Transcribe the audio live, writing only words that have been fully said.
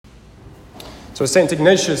So St.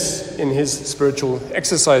 Ignatius, in his spiritual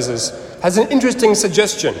exercises, has an interesting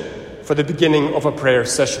suggestion for the beginning of a prayer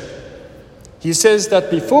session. He says that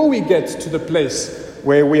before we get to the place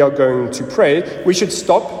where we are going to pray, we should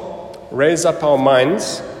stop, raise up our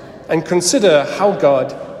minds, and consider how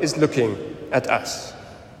God is looking at us.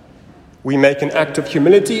 We make an act of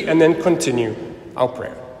humility and then continue our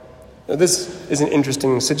prayer. Now, this is an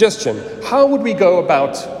interesting suggestion. How would we go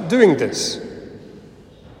about doing this?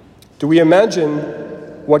 Do we imagine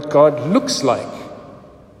what God looks like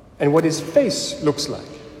and what his face looks like?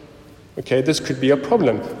 Okay, this could be a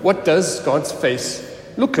problem. What does God's face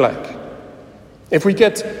look like? If we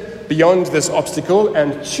get beyond this obstacle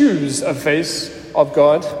and choose a face of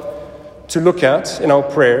God to look at in our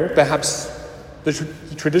prayer, perhaps the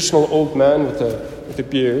traditional old man with a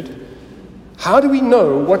beard, how do we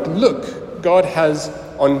know what look God has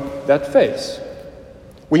on that face?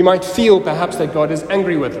 We might feel perhaps that God is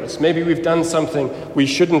angry with us. Maybe we've done something we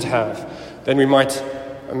shouldn't have. Then we might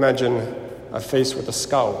imagine a face with a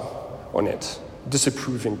scowl on it,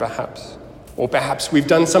 disapproving perhaps. Or perhaps we've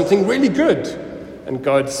done something really good, and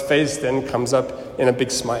God's face then comes up in a big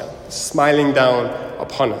smile, smiling down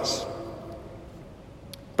upon us.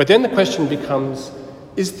 But then the question becomes,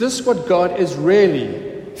 is this what God is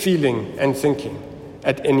really feeling and thinking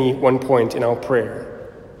at any one point in our prayer?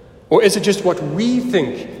 Or is it just what we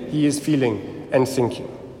think he is feeling and thinking?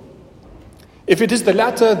 If it is the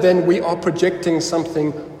latter, then we are projecting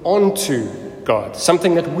something onto God,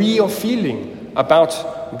 something that we are feeling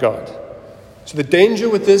about God. So the danger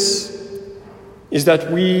with this is that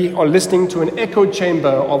we are listening to an echo chamber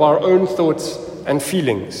of our own thoughts and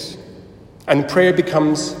feelings, and prayer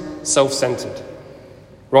becomes self-centered,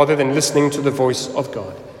 rather than listening to the voice of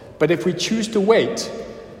God. But if we choose to wait,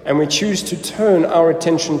 and we choose to turn our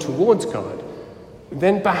attention towards God,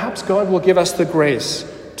 then perhaps God will give us the grace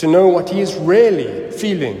to know what he is really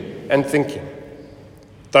feeling and thinking.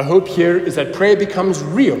 The hope here is that prayer becomes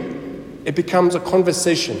real. It becomes a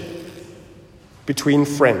conversation between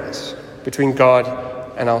friends, between God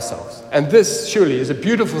and ourselves. And this surely is a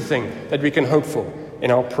beautiful thing that we can hope for in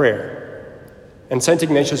our prayer. And St.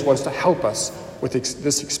 Ignatius wants to help us with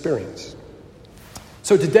this experience.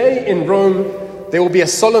 So today in Rome, there will be a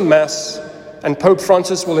solemn mass, and Pope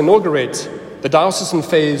Francis will inaugurate the diocesan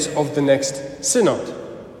phase of the next synod.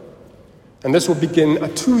 And this will begin a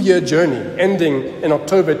 2-year journey, ending in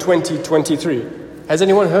October 2023. Has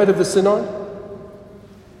anyone heard of the synod?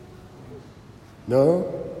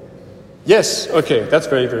 No? Yes? Okay, that's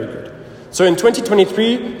very, very good. So in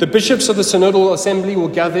 2023, the bishops of the Synodal Assembly will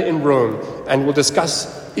gather in Rome and will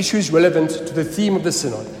discuss issues relevant to the theme of the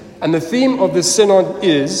synod. And the theme of the synod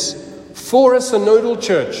is for a synodal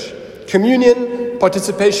church, communion,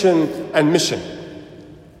 participation, and mission.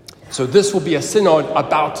 So this will be a synod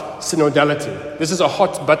about synodality. This is a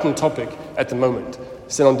hot button topic at the moment,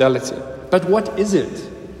 synodality. But what is it?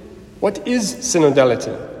 What is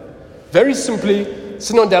synodality? Very simply,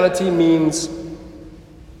 synodality means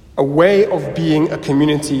a way of being a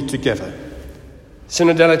community together.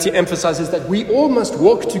 Synodality emphasizes that we all must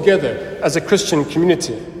walk together as a Christian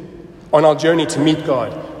community on our journey to meet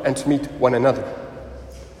God and to meet one another.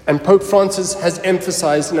 And Pope Francis has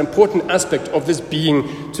emphasized an important aspect of this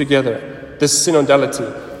being together, this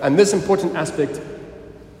synodality. And this important aspect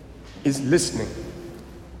is listening.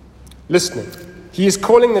 Listening. He is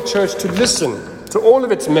calling the church to listen to all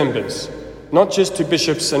of its members, not just to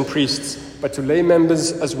bishops and priests, but to lay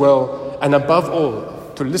members as well, and above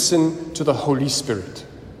all, to listen to the Holy Spirit.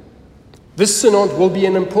 This synod will be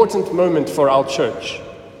an important moment for our church.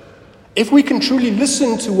 If we can truly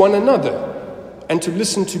listen to one another and to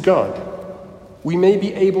listen to God, we may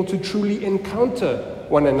be able to truly encounter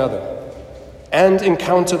one another and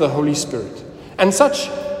encounter the Holy Spirit. And such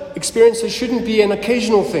experiences shouldn't be an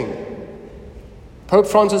occasional thing. Pope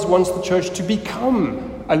Francis wants the church to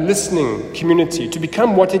become a listening community, to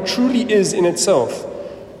become what it truly is in itself.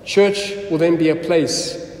 Church will then be a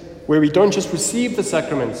place where we don't just receive the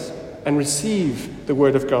sacraments and receive the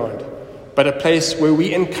Word of God, but a place where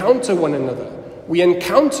we encounter one another, we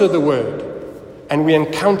encounter the Word, and we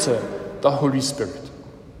encounter the Holy Spirit.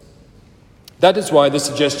 That is why the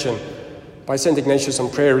suggestion by St. Ignatius on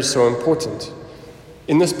prayer is so important.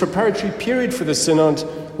 In this preparatory period for the synod,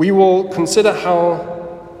 we will consider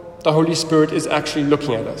how the Holy Spirit is actually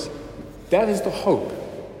looking at us. That is the hope.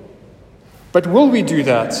 But will we do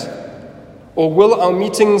that? Or will our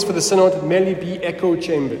meetings for the synod merely be echo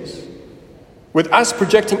chambers, with us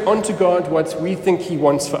projecting onto God what we think he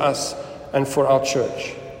wants for us and for our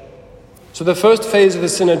church? So the first phase of the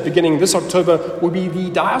synod beginning this October will be the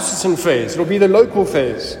diocesan phase. It will be the local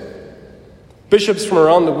phase. Bishops from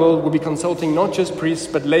around the world will be consulting not just priests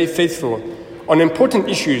but lay faithful on important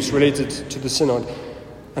issues related to the synod.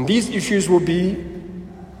 And these issues will be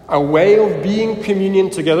a way of being communion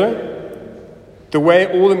together, the way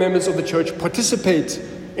all the members of the church participate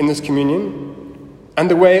in this communion, and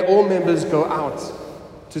the way all members go out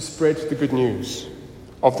to spread the good news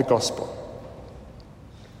of the gospel.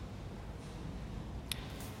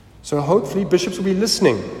 So hopefully bishops will be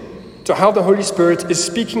listening to how the Holy Spirit is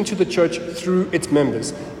speaking to the church through its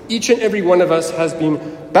members. Each and every one of us has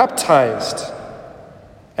been baptized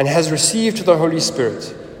and has received the Holy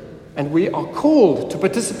Spirit, and we are called to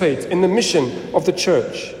participate in the mission of the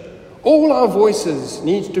church. All our voices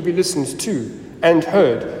need to be listened to and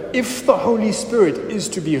heard if the Holy Spirit is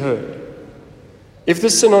to be heard. If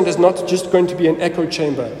this synod is not just going to be an echo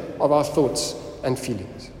chamber of our thoughts and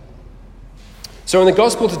feelings. So in the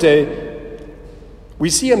gospel today, we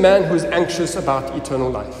see a man who is anxious about eternal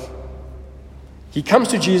life. He comes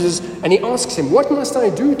to Jesus and he asks him, "What must I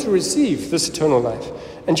do to receive this eternal life?"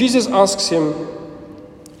 And Jesus asks him,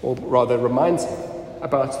 or rather reminds him,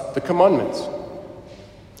 about the commandments.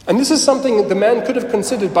 And this is something that the man could have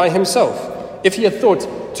considered by himself if he had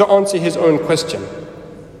thought to answer his own question.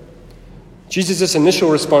 Jesus' initial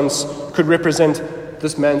response could represent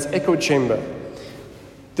this man's echo chamber.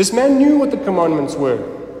 This man knew what the commandments were.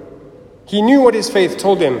 He knew what his faith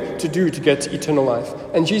told him to do to get eternal life,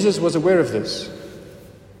 and Jesus was aware of this.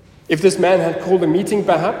 If this man had called a meeting,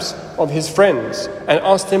 perhaps, of his friends and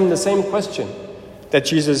asked him the same question that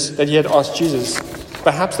he had asked Jesus,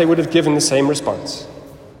 perhaps they would have given the same response.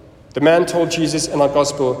 The man told Jesus in our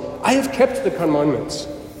gospel, "I have kept the commandments.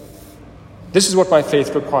 This is what my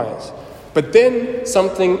faith requires." But then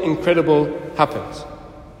something incredible happened.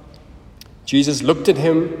 Jesus looked at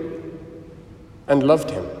him and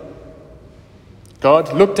loved him.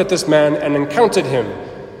 God looked at this man and encountered him.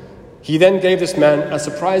 He then gave this man a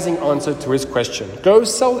surprising answer to his question. "Go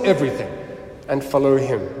sell everything and follow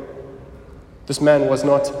him." This man was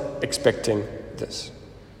not expecting this.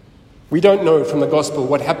 We don't know from the gospel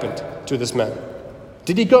what happened to this man.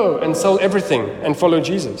 Did he go and sell everything and follow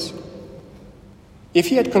Jesus? If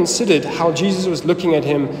he had considered how Jesus was looking at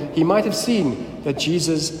him, he might have seen that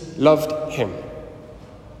Jesus loved him.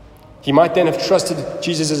 He might then have trusted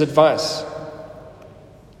Jesus' advice.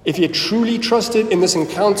 If he had truly trusted in this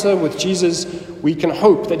encounter with Jesus, we can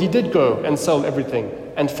hope that he did go and sell everything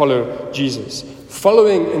and follow Jesus,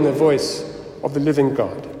 following in the voice of the living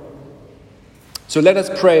God. So let us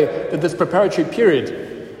pray that this preparatory period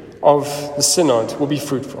of the synod will be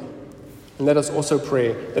fruitful. And let us also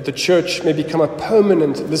pray that the church may become a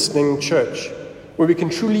permanent listening church, where we can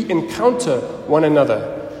truly encounter one another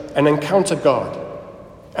and encounter God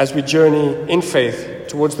as we journey in faith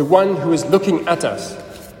towards the one who is looking at us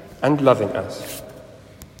and loving us.